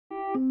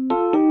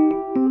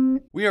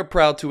We are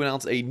proud to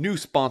announce a new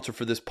sponsor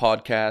for this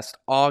podcast,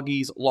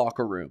 Augie's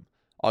Locker Room.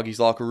 Augie's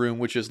Locker Room,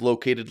 which is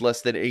located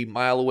less than a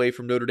mile away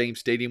from Notre Dame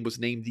Stadium, was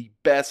named the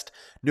best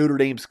Notre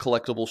Dame's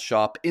collectible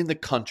shop in the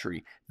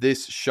country.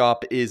 This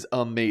shop is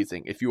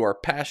amazing. If you are a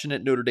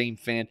passionate Notre Dame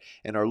fan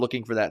and are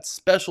looking for that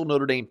special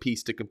Notre Dame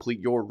piece to complete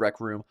your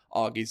rec room,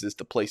 Augie's is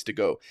the place to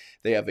go.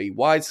 They have a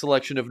wide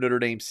selection of Notre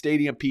Dame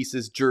stadium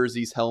pieces,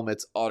 jerseys,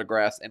 helmets,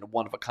 autographs, and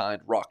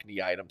one-of-a-kind Rockne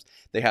items.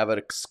 They have an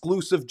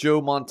exclusive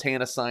Joe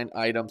Montana signed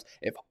items.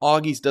 If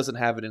Augie's doesn't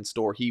have it in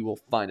store, he will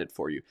find it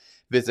for you.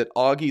 Visit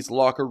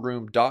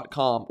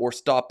augieslockerroom.com or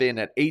stop in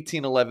at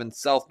 1811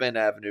 South Bend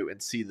Avenue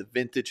and see the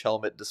vintage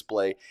helmet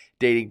display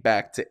dating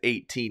back to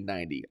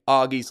 1890.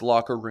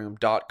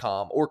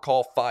 augieslockerroom.com or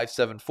call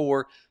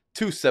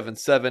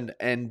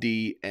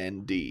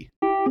 574-277-NDND.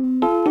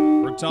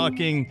 We're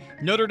talking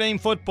Notre Dame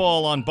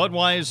football on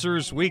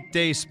Budweiser's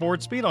weekday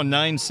sports beat on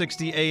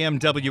 960 AM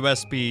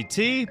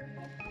WSBT.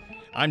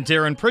 I'm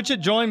Darren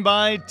Pritchett, joined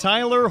by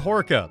Tyler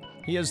Horka.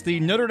 He is the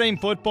Notre Dame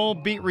football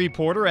beat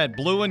reporter at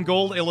Blue and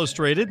Gold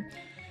Illustrated.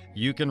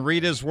 You can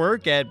read his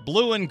work at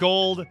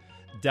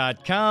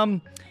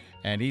blueandgold.com.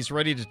 And he's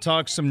ready to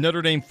talk some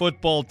Notre Dame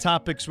football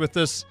topics with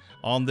us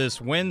on this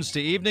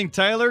Wednesday evening.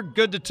 Tyler,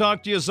 good to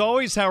talk to you as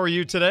always. How are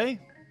you today?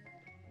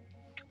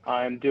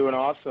 I'm doing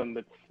awesome.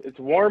 It's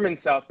warm in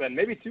South Bend,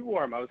 maybe too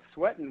warm. I was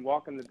sweating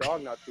walking the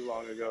dog not too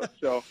long ago,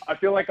 so I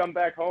feel like I'm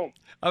back home.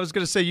 I was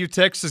going to say, you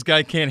Texas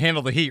guy can't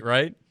handle the heat,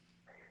 right?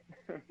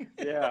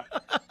 Yeah.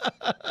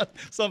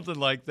 Something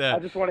like that. I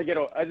just want to get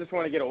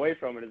away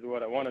from it is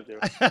what I want to do.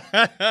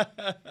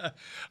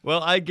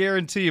 Well, I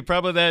guarantee you,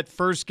 probably that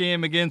first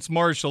game against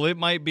Marshall, it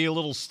might be a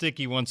little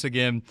sticky once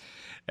again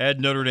at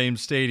Notre Dame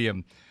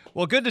Stadium.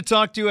 Well, good to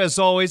talk to you as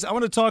always. I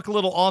want to talk a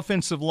little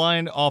offensive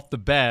line off the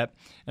bat.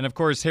 And, of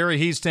course, Harry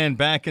Hiestand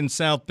back in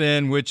South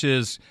Bend, which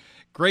is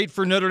great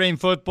for Notre Dame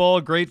football,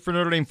 great for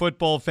Notre Dame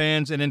football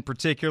fans, and in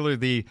particular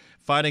the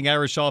Fighting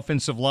Irish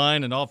offensive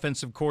line and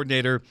offensive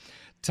coordinator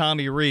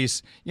Tommy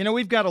Rees. You know,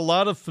 we've got a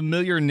lot of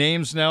familiar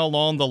names now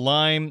along the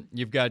line.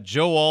 You've got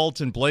Joe Alt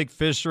and Blake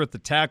Fisher at the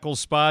tackle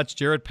spots.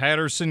 Jaret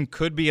Patterson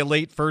could be a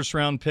late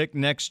first-round pick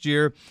next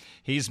year.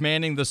 He's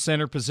manning the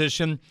center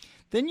position.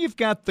 Then you've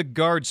got the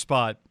guard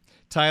spot.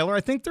 Tyler, I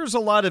think there's a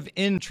lot of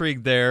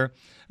intrigue there.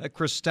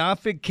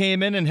 Kristofic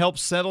came in and helped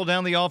settle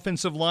down the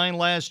offensive line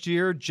last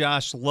year.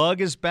 Josh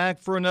Lugg is back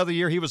for another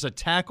year. He was a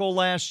tackle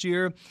last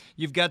year.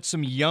 You've got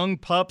some young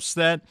pups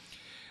that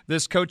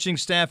this coaching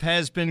staff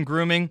has been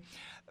grooming.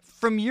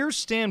 From your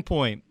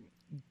standpoint,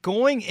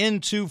 going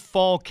into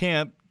fall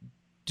camp,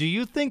 do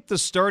you think the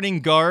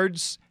starting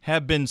guards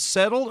have been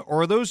settled,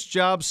 or are those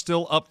jobs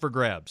still up for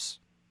grabs?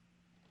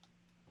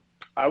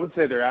 I would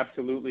say they're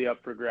absolutely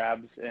up for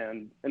grabs.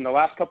 And in the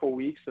last couple of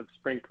weeks of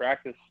spring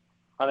practice,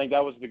 I think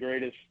that was the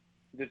greatest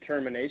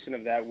determination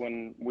of that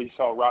when we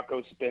saw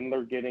Rocco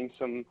Spindler getting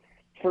some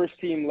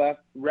first-team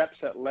reps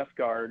at left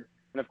guard.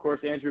 And, of course,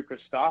 Andrew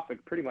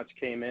Kristofic pretty much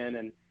came in,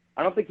 and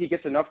I don't think he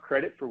gets enough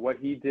credit for what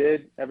he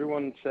did.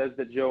 Everyone says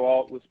that Joe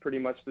Alt was pretty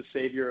much the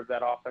savior of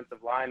that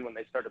offensive line when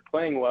they started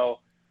playing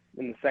well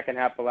in the second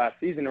half of last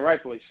season, and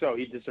rightfully so.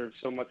 He deserves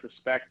so much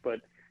respect.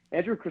 But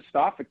Andrew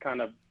Kristofic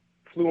kind of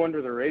flew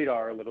under the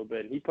radar a little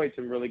bit. He played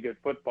some really good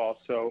football.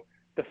 So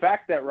the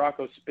fact that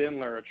Rocco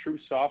Spindler, a true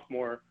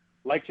sophomore,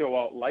 like Joe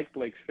Alt, like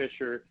Blake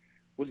Fisher,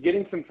 was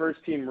getting some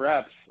first-team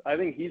reps, I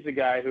think he's a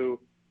guy who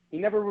he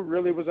never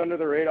really was under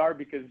the radar,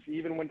 because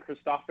even when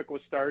Kristofic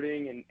was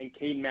starting and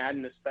Kane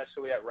Madden,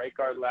 especially at right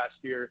guard last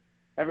year,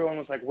 everyone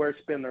was like, where's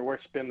Spindler? Where's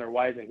Spindler?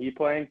 Why isn't he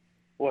playing?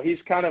 Well, he's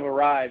kind of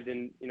arrived,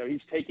 and, you know,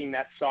 he's taking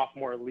that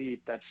sophomore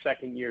leap, that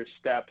second-year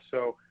step.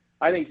 So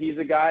I think he's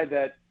a guy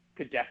that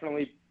could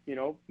definitely, you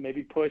know,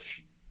 maybe push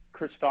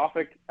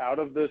Kristofic out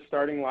of the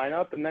starting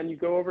lineup. And then you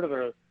go over to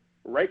the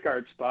right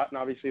guard spot, and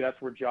obviously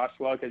that's where Josh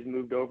Lugg has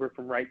moved over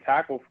from right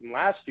tackle from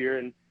last year.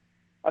 And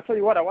I'll tell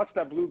you what, I watched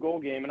that Blue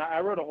Gold game, and I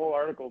wrote a whole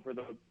article for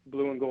the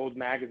Blue and Gold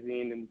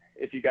magazine, and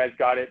if you guys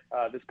got it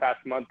this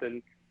past month,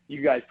 and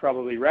you guys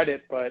probably read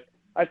it, but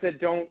I said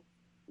don't,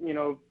 you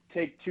know,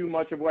 take too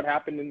much of what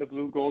happened in the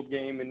Blue Gold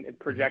game and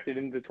project it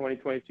into the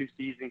 2022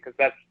 season, because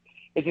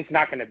it's just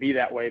not going to be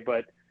that way.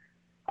 But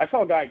I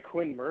saw a guy,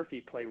 Quinn Murphy,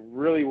 play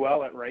really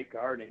well at right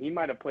guard, and he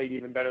might have played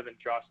even better than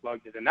Josh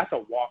Lugg did, and that's a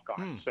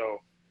walk-on.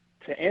 So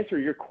to answer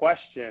your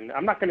question,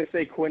 I'm not going to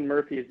say Quinn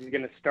Murphy is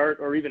going to start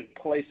or even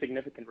play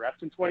significant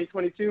reps in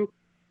 2022,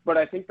 but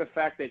I think the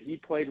fact that he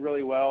played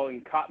really well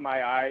and caught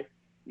my eye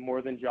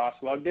more than Josh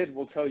Lugg did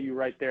will tell you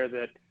right there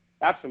that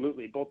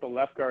absolutely both the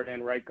left guard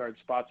and right guard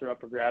spots are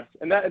up for grabs.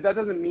 And that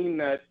doesn't mean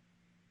that,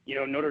 you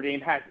know, Notre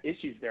Dame has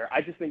issues there.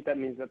 I just think that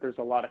means that there's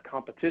a lot of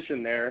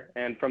competition there.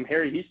 And from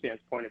Harry Hiestand's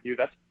point of view,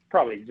 that's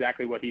probably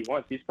exactly what he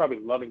wants. He's probably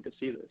loving to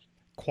see this.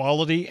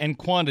 Quality and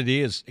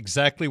quantity is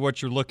exactly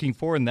what you're looking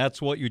for, and that's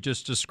what you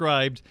just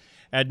described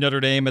at Notre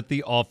Dame at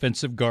the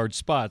offensive guard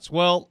spots.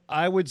 Well,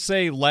 I would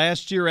say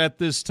last year at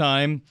this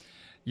time,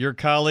 your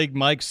colleague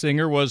Mike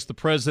Singer was the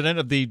president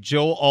of the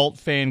Joe Alt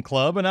fan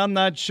club, and I'm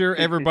not sure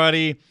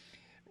everybody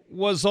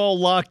was all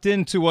locked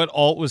into what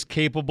Alt was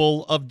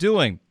capable of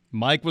doing.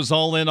 Mike was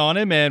all in on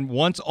him, and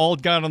once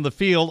Alt got on the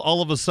field,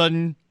 all of a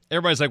sudden,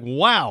 everybody's like,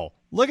 wow,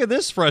 look at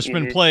this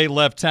freshman play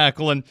left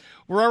tackle, and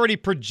we're already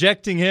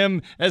projecting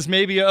him as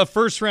maybe a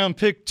first-round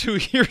pick 2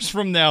 years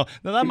from now.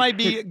 Now, that might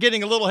be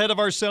getting a little ahead of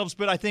ourselves,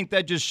 but I think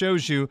that just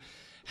shows you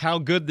how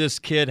good this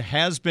kid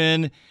has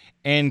been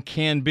and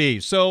can be.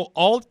 So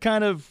Alt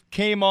kind of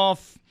came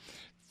off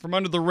from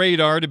under the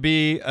radar to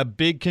be a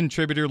big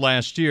contributor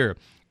last year.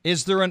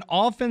 Is there an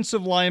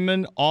offensive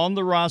lineman on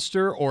the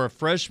roster or a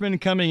freshman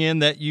coming in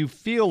that you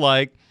feel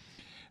like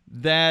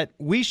that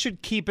we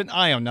should keep an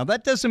eye on? Now,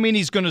 that doesn't mean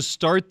he's going to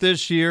start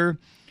this year.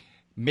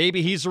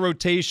 Maybe he's a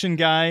rotation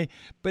guy.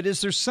 But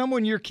is there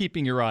someone you're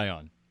keeping your eye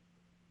on?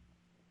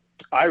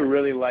 I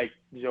really like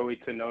Joey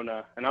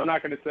Tanona. And I'm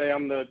not going to say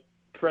I'm the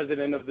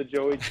president of the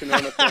Joey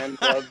Tanona fan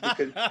club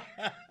because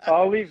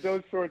I'll leave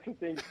those sorts of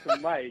things to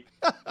Mike.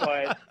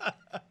 But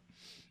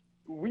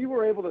we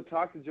were able to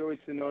talk to Joey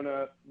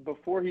Tanona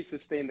before he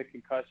sustained the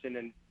concussion,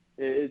 and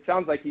it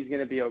sounds like he's going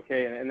to be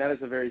okay. And that is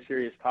a very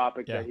serious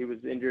topic that he was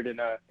injured in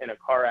a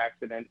car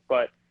accident.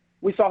 But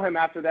we saw him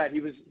after that. He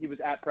was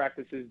at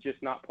practices,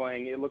 just not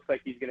playing. It looks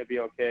like he's going to be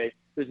okay.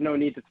 There's no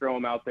need to throw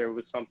him out there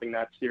with something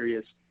that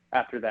serious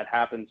after that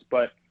happens.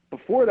 But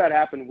before that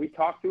happened, we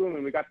talked to him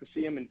and we got to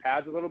see him in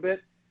pads a little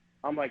bit.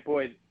 I'm like,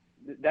 boy,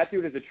 that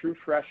dude is a true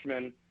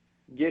freshman.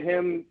 Get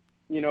him,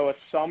 a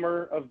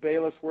summer of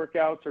Bayless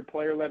workouts or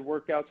player-led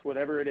workouts,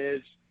 whatever it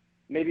is,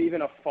 maybe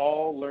even a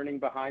fall learning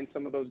behind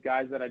some of those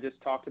guys that I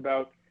just talked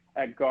about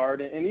at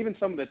guard, and even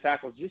some of the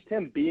tackles, just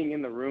him being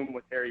in the room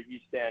with Harry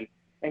Easton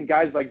and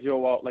guys like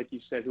Joe Alt, like you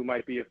said, who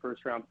might be a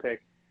first-round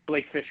pick.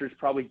 Blake Fisher's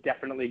probably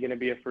definitely going to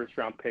be a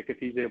first-round pick if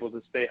he's able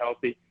to stay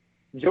healthy.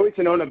 Joey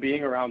Tanona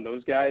being around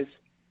those guys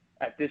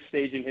at this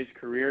stage in his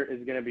career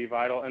is going to be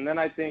vital. And then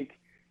I think,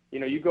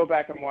 you go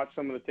back and watch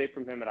some of the tape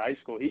from him at high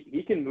school.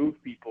 He can move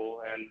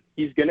people, and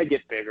he's going to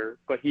get bigger,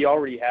 but he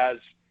already has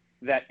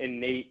that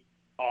innate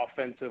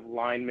offensive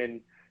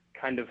lineman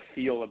kind of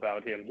feel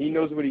about him. He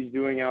knows what he's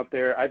doing out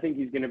there. I think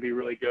he's going to be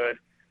really good.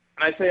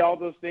 And I say all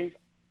those things.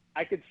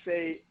 I could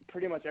say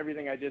pretty much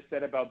everything I just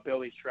said about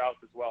Billy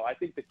Schrauth as well. I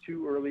think the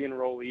two early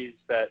enrollees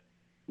that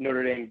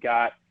Notre Dame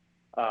got,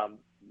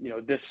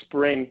 this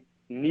spring,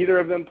 neither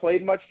of them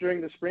played much during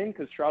the spring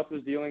because Schrauth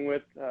was dealing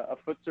with a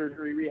foot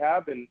surgery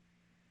rehab.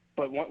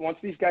 But once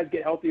these guys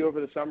get healthy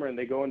over the summer and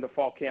they go into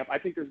fall camp, I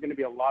think there's going to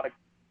be a lot of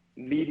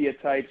media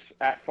types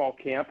at fall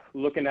camp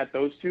looking at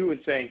those two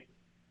and saying,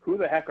 who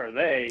the heck are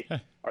they?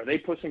 Are they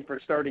pushing for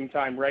starting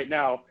time right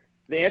now?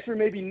 The answer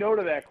may be no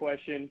to that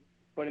question,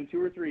 but in 2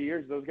 or 3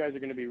 years, those guys are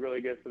going to be really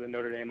good for the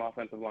Notre Dame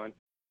offensive line.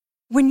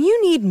 When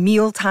you need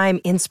mealtime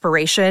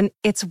inspiration,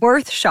 it's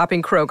worth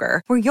shopping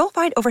Kroger, where you'll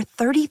find over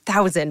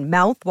 30,000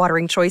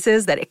 mouth-watering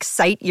choices that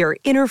excite your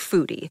inner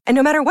foodie. And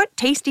no matter what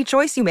tasty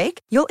choice you make,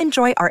 you'll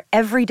enjoy our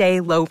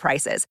everyday low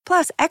prices,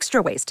 plus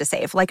extra ways to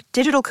save, like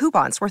digital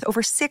coupons worth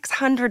over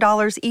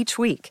 $600 each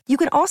week. You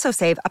can also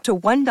save up to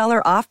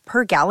 $1 off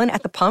per gallon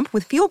at the pump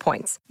with fuel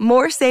points.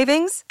 More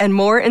savings and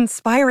more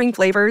inspiring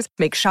flavors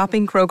make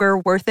shopping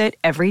Kroger worth it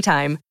every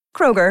time.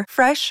 Kroger,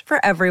 fresh for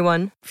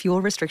everyone.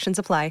 Fuel restrictions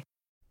apply.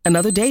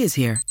 Another day is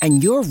here,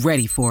 and you're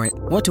ready for it.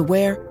 What to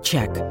wear?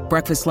 Check.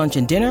 Breakfast, lunch,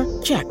 and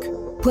dinner? Check.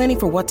 Planning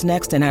for what's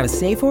next and how to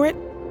save for it?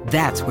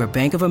 That's where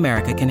Bank of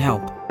America can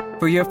help.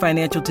 For your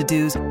financial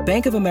to-dos,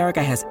 Bank of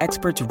America has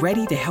experts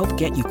ready to help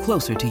get you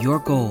closer to your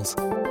goals.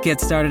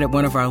 Get started at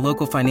one of our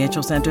local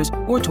financial centers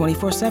or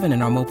 24/7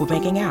 in our mobile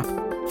banking app.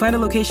 Find a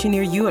location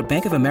near you at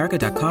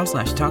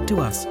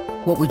bankofamerica.com/talktous.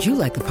 What would you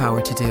like the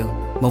power to do?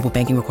 Mobile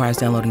banking requires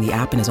downloading the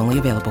app and is only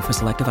available for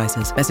select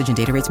devices. Message and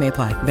data rates may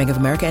apply. Bank of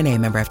America N.A.,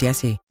 member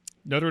FDIC.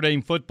 Notre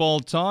Dame football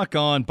talk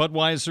on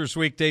Budweiser's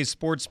weekday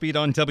sports beat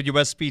on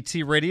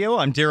WSBT Radio.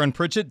 I'm Darren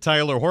Pritchett,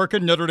 Tyler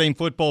Horkin, Notre Dame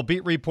football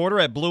beat reporter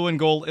at Blue and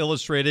Gold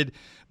Illustrated,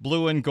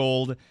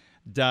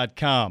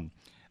 blueandgold.com.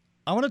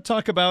 I want to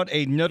talk about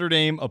a Notre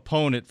Dame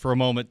opponent for a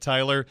moment,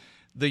 Tyler.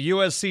 The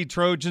USC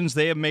Trojans,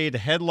 they have made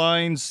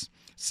headlines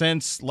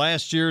since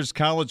last year's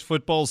college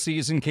football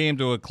season came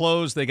to a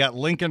close. They got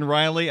Lincoln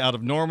Riley out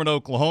of Norman,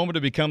 Oklahoma to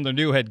become their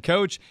new head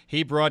coach.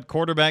 He brought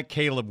quarterback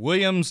Caleb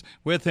Williams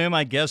with him.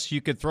 I guess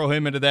you could throw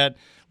him into that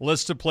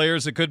list of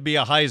players that could be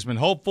a Heisman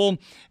hopeful.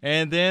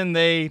 And then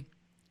they,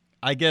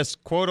 I guess,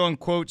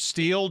 quote-unquote,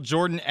 steal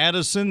Jordan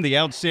Addison, the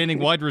outstanding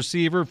wide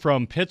receiver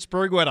from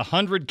Pittsburgh, who had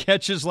 100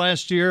 catches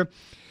last year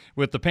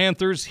with the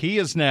Panthers. He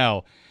is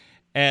now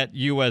at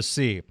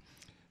USC.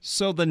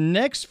 So the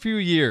next few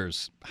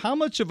years, how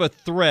much of a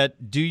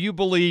threat do you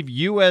believe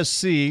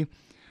USC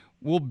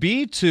will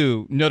be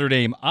to Notre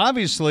Dame?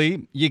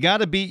 Obviously, you got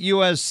to beat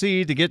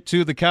USC to get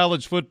to the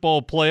college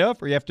football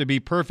playoff, or you have to be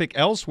perfect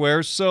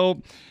elsewhere.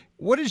 So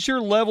what is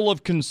your level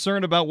of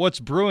concern about what's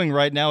brewing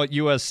right now at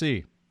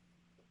USC?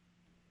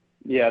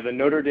 Yeah, the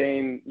Notre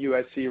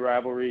Dame-USC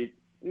rivalry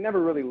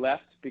never really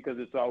left because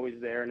it's always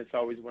there, and it's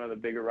always one of the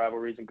bigger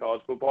rivalries in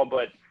college football.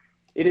 But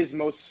it is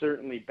most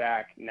certainly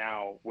back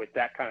now with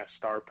that kind of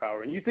star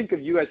power. And you think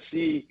of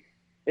USC,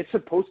 it's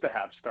supposed to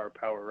have star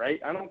power, right?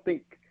 I don't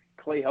think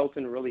Clay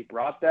Helton really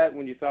brought that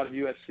when you thought of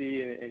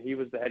USC and he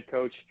was the head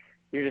coach.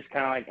 You're just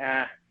kind of like,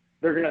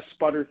 they're going to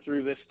sputter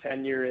through this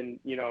tenure, and,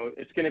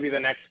 it's going to be the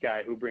next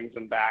guy who brings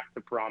them back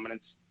to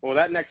prominence. Well,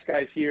 that next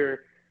guy's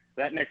here.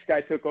 That next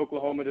guy took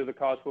Oklahoma to the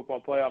college football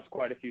playoffs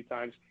quite a few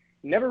times.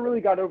 Never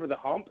really got over the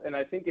hump, and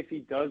I think if he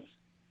does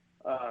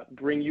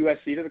bring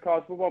USC to the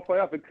college football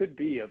playoff, it could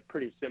be a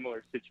pretty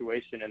similar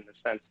situation in the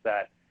sense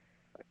that,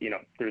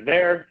 they're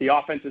there. The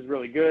offense is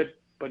really good,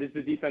 but is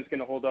the defense going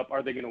to hold up?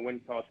 Are they going to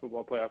win college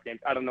football playoff games?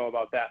 I don't know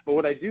about that. But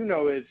what I do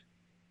know is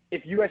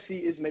if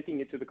USC is making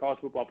it to the college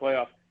football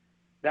playoff,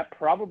 that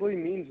probably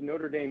means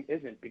Notre Dame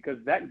isn't, because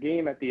that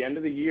game at the end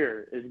of the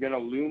year is going to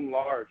loom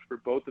large for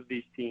both of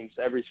these teams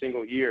every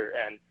single year.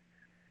 And,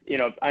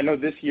 I know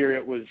this year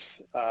it was,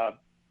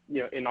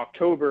 in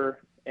October,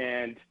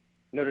 and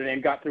Notre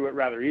Dame got through it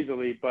rather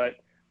easily, but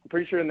I'm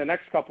pretty sure in the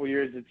next couple of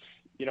years it's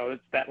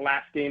that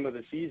last game of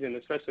the season,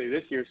 especially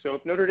this year. So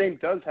if Notre Dame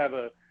does have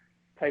a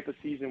type of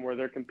season where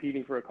they're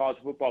competing for a college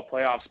football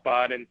playoff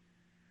spot, and,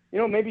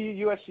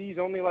 maybe USC is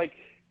only like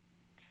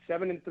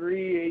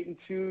 7-3,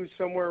 8-2,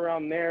 somewhere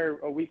around there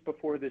a week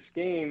before this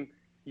game,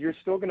 you're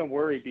still going to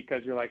worry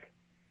because you're like,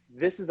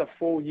 this is a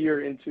full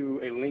year into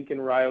a Lincoln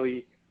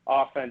Riley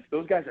offense.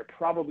 Those guys are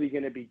probably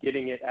going to be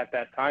getting it at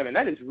that time. And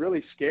that is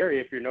really scary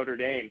if you're Notre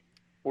Dame,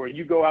 where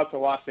you go out to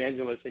Los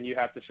Angeles and you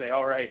have to say,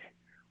 all right,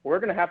 we're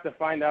going to have to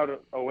find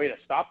out a way to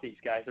stop these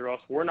guys, or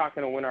else we're not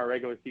going to win our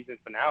regular season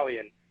finale.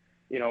 And,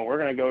 we're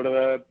going to go to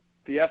the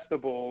Fiesta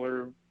Bowl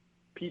or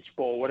Peach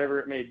Bowl, whatever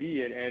it may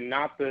be, and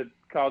not the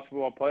college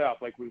football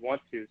playoff like we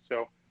want to.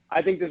 So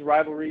I think this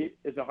rivalry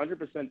is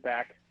 100%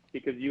 back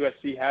because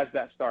USC has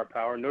that star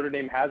power. Notre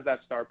Dame has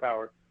that star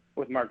power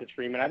with Marcus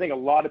Freeman. I think a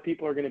lot of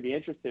people are going to be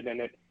interested in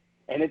it,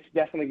 and it's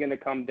definitely going to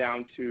come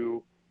down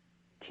to,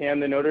 can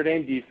the Notre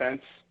Dame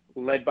defense,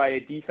 led by a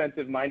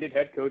defensive-minded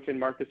head coach in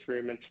Marcus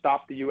Freeman,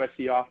 stop the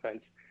USC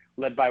offense,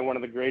 led by one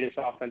of the greatest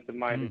offensive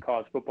minds in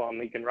college football, in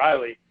Lincoln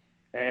Riley.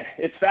 And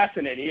it's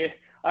fascinating.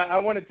 I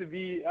want it to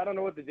be – I don't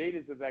know what the date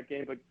is of that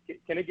game, but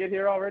can it get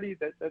here already?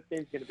 That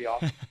game's going to be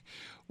awesome.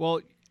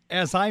 Well,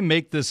 as I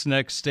make this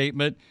next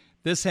statement,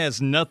 this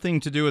has nothing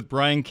to do with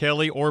Brian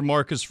Kelly or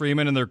Marcus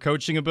Freeman and their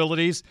coaching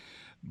abilities,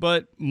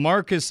 but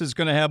Marcus is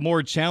going to have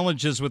more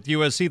challenges with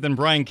USC than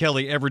Brian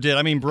Kelly ever did.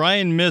 I mean,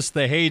 Brian missed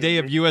the heyday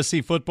of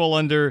USC football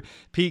under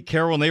Pete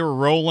Carroll, and they were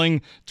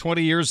rolling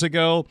 20 years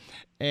ago,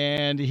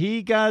 and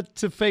he got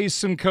to face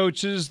some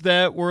coaches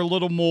that were a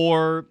little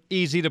more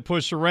easy to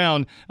push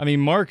around. I mean,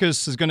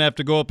 Marcus is going to have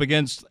to go up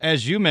against,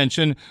 as you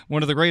mentioned,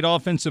 one of the great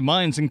offensive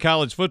minds in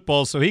college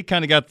football, so he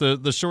kind of got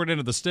the short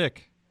end of the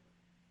stick.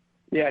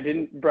 Yeah,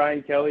 didn't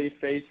Brian Kelly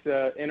face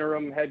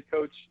interim head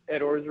coach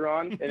Ed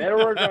Orgeron? And Ed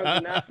Orgeron's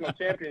a national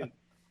champion.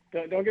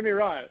 Don't get me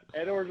wrong.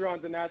 Ed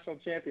Orgeron's a national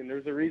champion.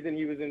 There's a reason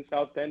he was in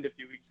South Bend a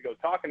few weeks ago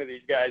talking to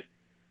these guys.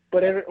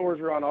 But Ed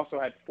Orgeron also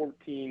had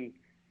 14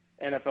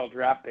 NFL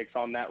draft picks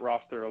on that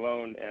roster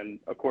alone, and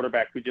a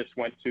quarterback who just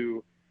went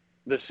to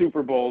the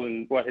Super Bowl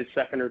in, his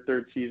second or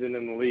third season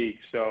in the league.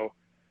 So,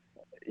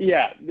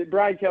 yeah,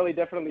 Brian Kelly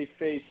definitely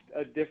faced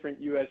a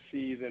different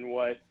USC than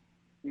what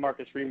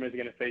Marcus Freeman is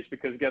going to face,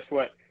 because guess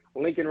what?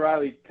 Lincoln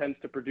Riley tends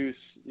to produce,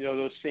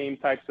 those same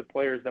types of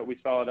players that we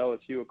saw at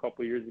LSU a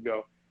couple of years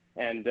ago,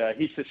 and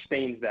he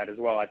sustains that as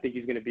well. I think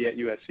he's going to be at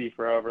USC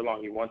for however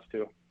long he wants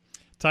to.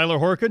 Tyler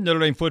Horkin, Notre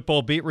Dame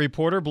football beat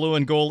reporter, Blue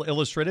and Gold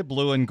Illustrated,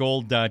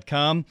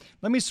 blueandgold.com.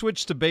 Let me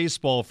switch to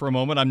baseball for a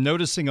moment. I'm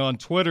noticing on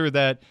Twitter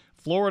that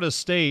Florida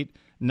State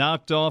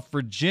knocked off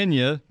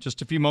Virginia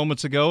just a few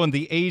moments ago in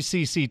the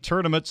ACC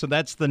tournament. So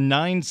that's the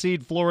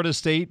 9-seed Florida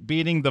State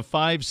beating the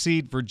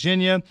 5-seed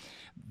Virginia.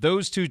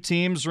 Those two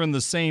teams are in the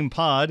same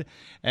pod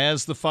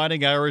as the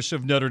Fighting Irish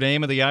of Notre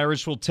Dame, and the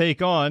Irish will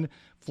take on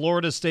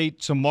Florida State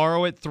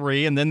tomorrow at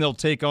 3, and then they'll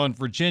take on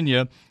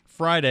Virginia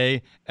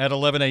Friday at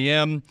 11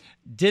 a.m.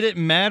 Did it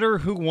matter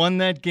who won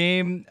that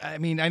game? I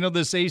mean, I know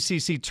this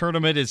ACC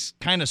tournament is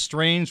kind of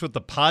strange with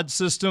the pod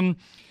system,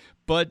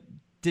 but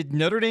did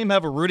Notre Dame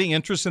have a rooting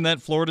interest in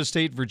that Florida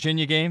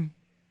State-Virginia game?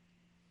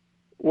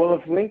 Well,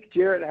 if Link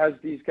Jarrett has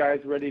these guys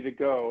ready to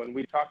go, and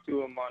we talked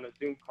to him on a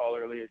Zoom call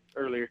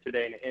earlier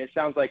today, and it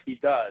sounds like he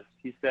does.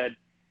 He said,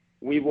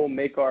 we will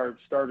make our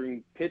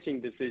starting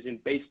pitching decision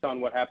based on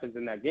what happens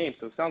in that game.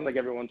 So it sounds like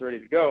everyone's ready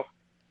to go.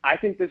 I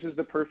think this is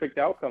the perfect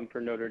outcome for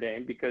Notre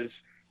Dame because,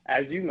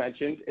 as you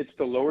mentioned, it's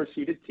the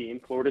lower-seeded team.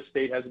 Florida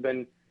State has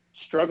been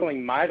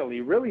struggling mightily,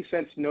 really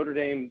since Notre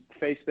Dame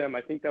faced them.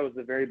 I think that was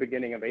the very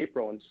beginning of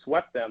April and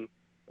swept them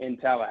in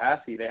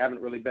Tallahassee. They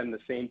haven't really been the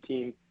same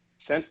team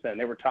since then.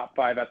 They were top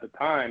 5 at the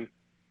time.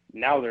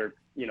 Now they're,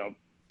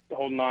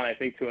 holding on, I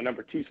think, to a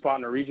number 2 spot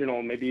in a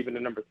regional, maybe even a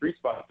number 3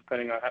 spot,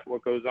 depending on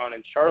what goes on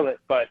in Charlotte.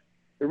 But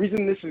the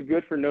reason this is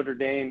good for Notre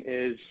Dame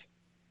is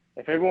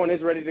if everyone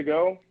is ready to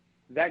go,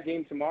 that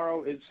game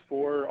tomorrow is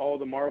for all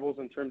the marbles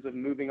in terms of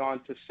moving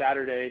on to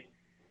Saturday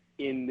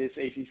in this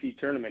ACC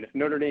tournament. If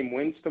Notre Dame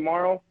wins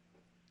tomorrow,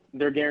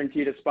 they're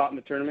guaranteed a spot in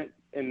the tournament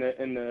in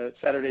the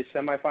Saturday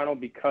semifinal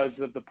because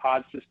of the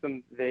pod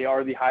system. They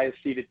are the highest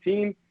seeded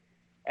team.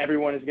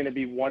 Everyone is going to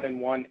be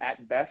 1-1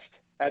 at best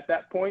at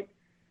that point.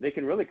 They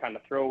can really kind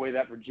of throw away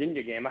that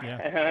Virginia game. Yeah.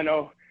 And I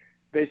know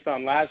based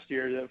on last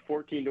year, the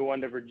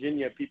 14-1 to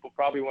Virginia, people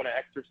probably want to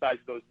exercise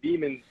those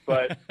demons.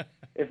 But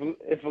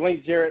if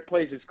Link Jarrett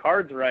plays his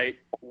cards right,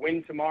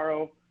 win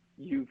tomorrow,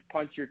 you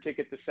punch your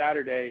ticket to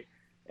Saturday,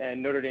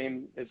 and Notre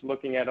Dame is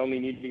looking at only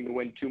needing to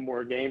win 2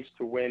 more games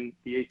to win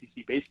the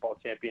ACC baseball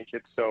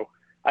championship. So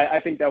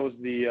I think that was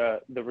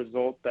the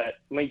result that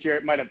Link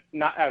Jarrett might have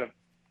not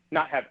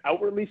have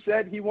outwardly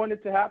said he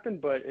wanted to happen,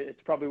 but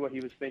it's probably what he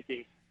was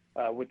thinking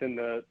within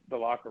the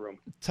locker room.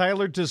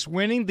 Tyler, does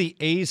winning the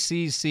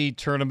ACC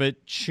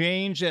tournament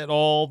change at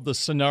all the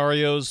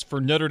scenarios for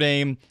Notre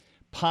Dame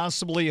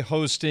possibly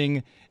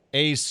hosting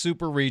a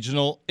super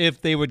regional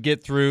if they would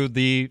get through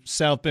the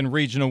South Bend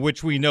regional,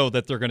 which we know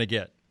that they're going to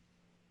get?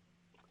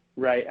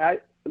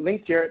 Right.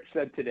 Link Jarrett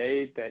said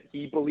today that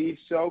he believes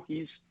so.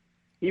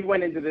 He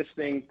went into this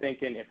thing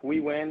thinking if we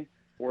win,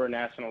 we're a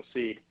national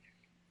seed.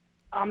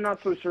 I'm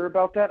not so sure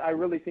about that. I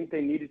really think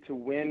they needed to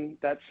win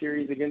that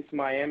series against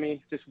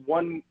Miami. Just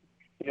one,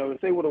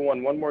 if they would have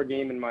won one more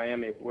game in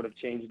Miami, it would have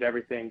changed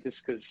everything just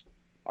because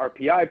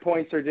RPI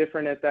points are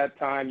different at that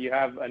time. You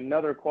have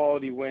another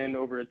quality win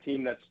over a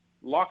team that's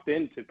locked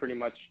into pretty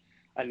much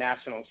a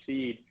national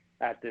seed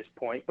at this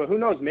point. But who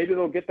knows? Maybe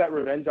they'll get that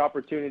revenge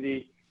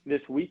opportunity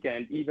this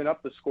weekend, even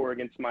up the score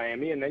against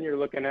Miami, and then you're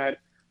looking at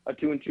a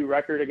 2-2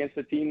 record against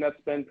a team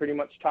that's been pretty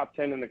much top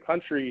 10 in the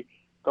country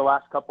the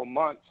last couple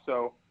months.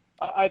 So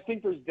I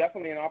think there's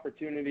definitely an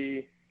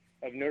opportunity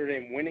of Notre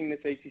Dame winning this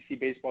ACC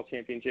baseball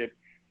championship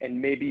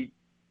and maybe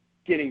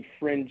getting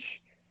fringe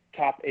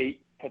top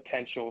 8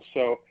 potential.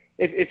 So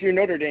if you're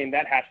Notre Dame,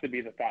 that has to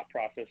be the thought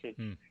process. It's,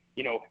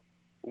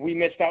 we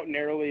missed out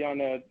narrowly on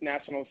a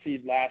national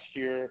seed last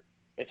year.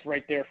 It's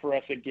right there for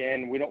us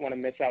again. We don't want to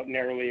miss out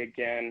narrowly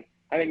again.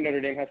 I think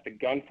Notre Dame has to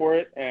gun for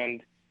it.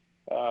 And,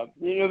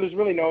 there's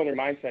really no other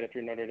mindset if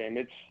you're Notre Dame.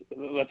 It's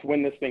let's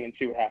win this thing and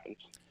see what happens.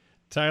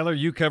 Tyler,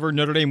 you covered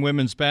Notre Dame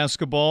women's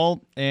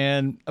basketball,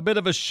 and a bit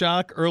of a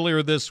shock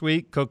earlier this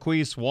week.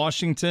 Coquise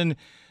Washington,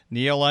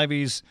 Niele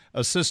Ivy's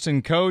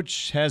assistant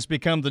coach, has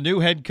become the new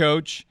head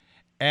coach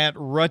at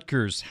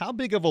Rutgers. How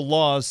big of a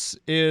loss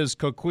is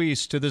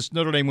Coquise to this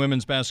Notre Dame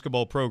women's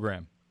basketball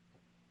program?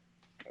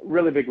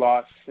 Really big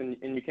loss, and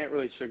you can't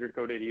really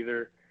sugarcoat it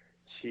either.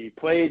 She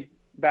played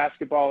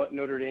basketball at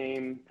Notre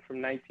Dame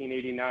from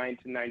 1989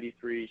 to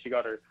 93. She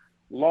got her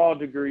law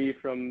degree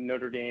from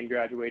Notre Dame,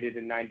 graduated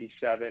in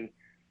 97.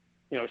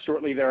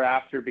 Shortly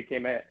thereafter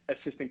became an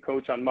assistant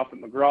coach on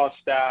Muffet McGraw's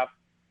staff,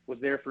 was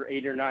there for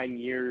 8 or 9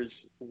 years,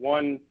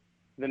 won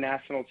the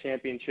national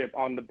championship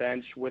on the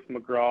bench with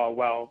McGraw,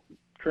 while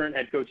current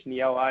head coach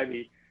Niele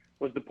Ivy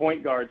was the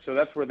point guard. So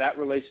that's where that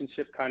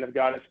relationship kind of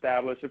got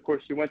established. Of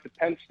course, she went to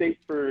Penn State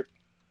for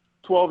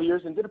 12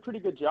 years and did a pretty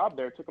good job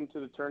there. Took them to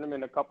the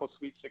tournament, a couple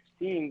Sweet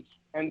 16s,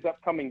 ends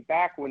up coming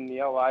back when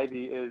Niele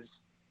Ivy is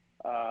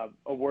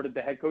awarded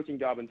the head coaching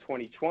job in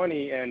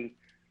 2020. And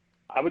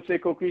I would say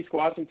Coquise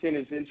Washington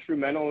is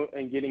instrumental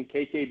in getting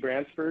KK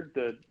Bransford,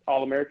 the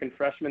All-American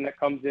freshman that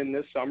comes in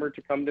this summer,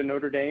 to come to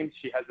Notre Dame.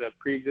 She has a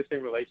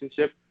pre-existing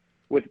relationship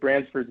with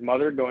Bransford's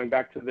mother going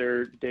back to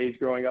their days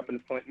growing up in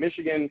Flint,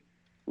 Michigan.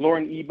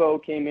 Lauren Ebo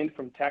came in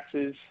from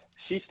Texas.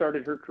 She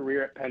started her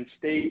career at Penn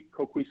State.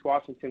 Coquise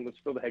Washington was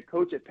still the head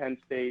coach at Penn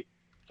State.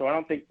 So I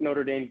don't think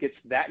Notre Dame gets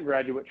that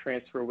graduate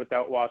transfer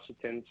without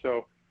Washington.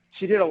 So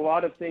she did a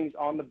lot of things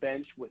on the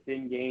bench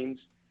within games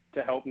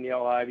to help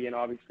Niele Ivy and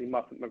obviously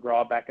Muffet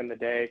McGraw back in the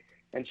day.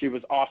 And she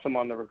was awesome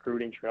on the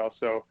recruiting trail.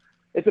 So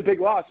it's a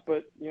big loss,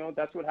 but,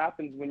 that's what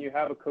happens when you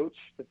have a coach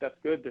that's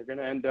good. They're going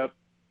to end up,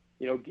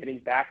 getting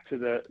back to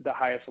the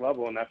highest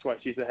level. And that's why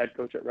she's the head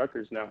coach at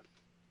Rutgers now.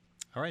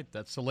 All right,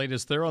 that's the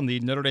latest there on the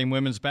Notre Dame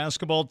women's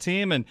basketball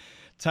team. And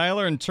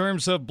Tyler, in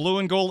terms of Blue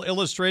and Gold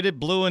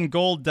Illustrated,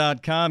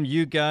 blueandgold.com,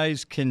 you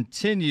guys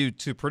continue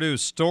to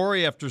produce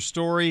story after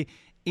story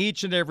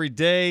each and every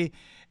day,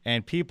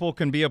 and people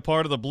can be a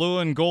part of the Blue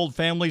and Gold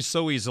family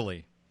so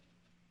easily.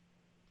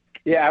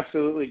 Yeah,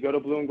 absolutely. Go to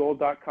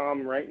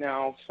blueandgold.com right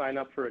now. Sign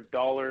up for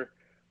 $1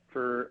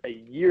 for a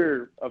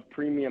year of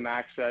premium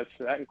access.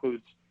 So that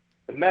includes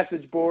the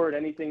message board,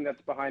 anything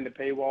that's behind the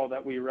paywall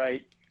that we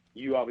write.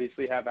 You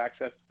obviously have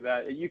access to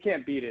that. You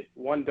can't beat it.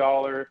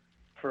 $1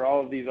 for all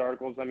of these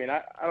articles. I mean,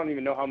 I don't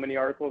even know how many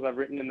articles I've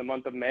written in the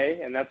month of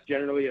May, and that's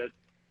generally a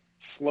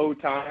slow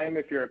time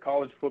if you're a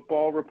college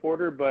football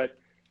reporter. But,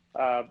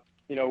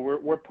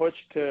 we're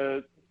pushed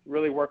to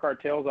really work our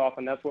tails off,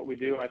 and that's what we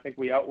do. I think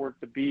we outwork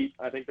the beat.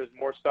 I think there's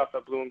more stuff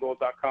at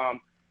blueandgold.com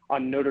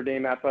on Notre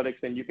Dame athletics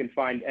than you can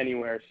find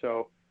anywhere.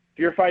 So if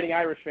you're a Fighting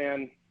Irish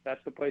fan,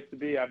 that's the place to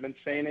be. I've been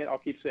saying it. I'll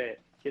keep saying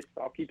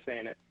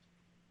it.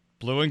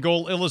 Blue and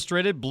Gold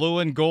Illustrated,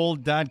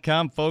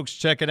 blueandgold.com. Folks,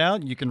 check it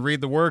out. You can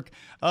read the work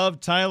of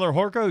Tyler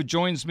Horka, who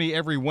joins me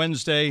every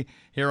Wednesday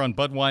here on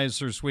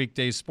Budweiser's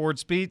Weekday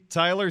Sports Beat.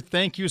 Tyler,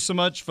 thank you so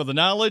much for the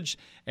knowledge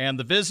and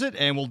the visit,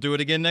 and we'll do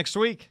it again next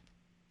week.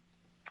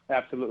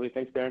 Absolutely.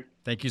 Thanks, Darren.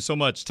 Thank you so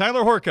much.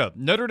 Tyler Horka,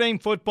 Notre Dame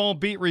football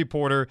beat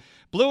reporter,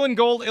 Blue and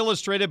Gold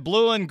Illustrated,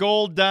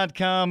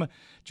 blueandgold.com.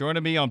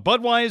 Joining me on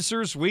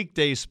Budweiser's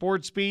Weekday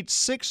Sports Beat,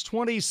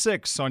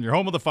 626 on your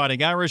home of the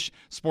Fighting Irish,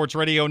 Sports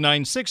Radio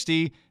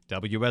 960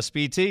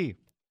 WSBT.